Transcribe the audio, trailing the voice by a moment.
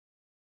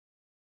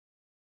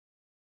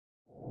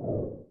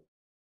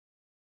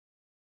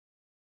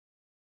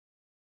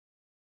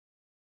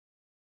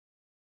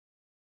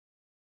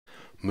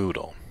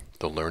Moodle,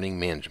 the learning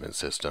management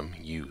system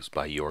used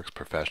by York's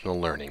Professional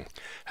Learning,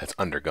 has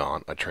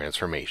undergone a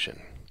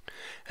transformation.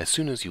 As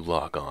soon as you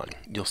log on,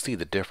 you'll see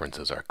the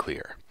differences are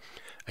clear.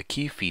 A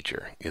key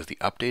feature is the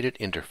updated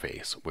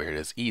interface where it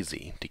is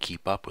easy to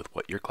keep up with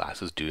what your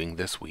class is doing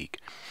this week,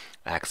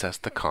 access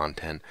the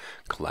content,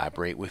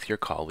 collaborate with your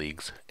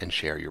colleagues, and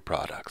share your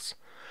products.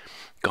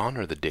 Gone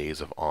are the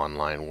days of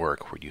online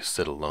work where you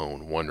sit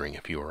alone wondering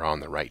if you are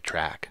on the right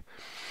track.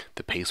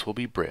 The pace will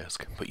be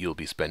brisk, but you'll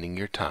be spending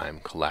your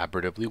time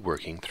collaboratively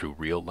working through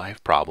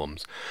real-life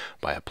problems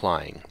by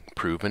applying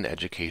proven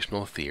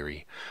educational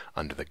theory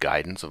under the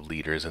guidance of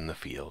leaders in the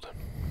field.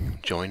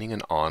 Joining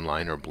an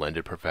online or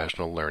blended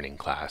professional learning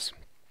class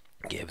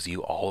gives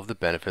you all of the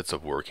benefits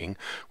of working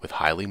with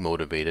highly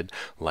motivated,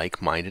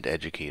 like-minded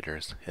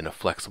educators in a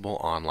flexible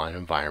online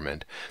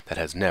environment that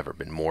has never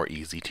been more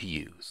easy to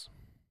use.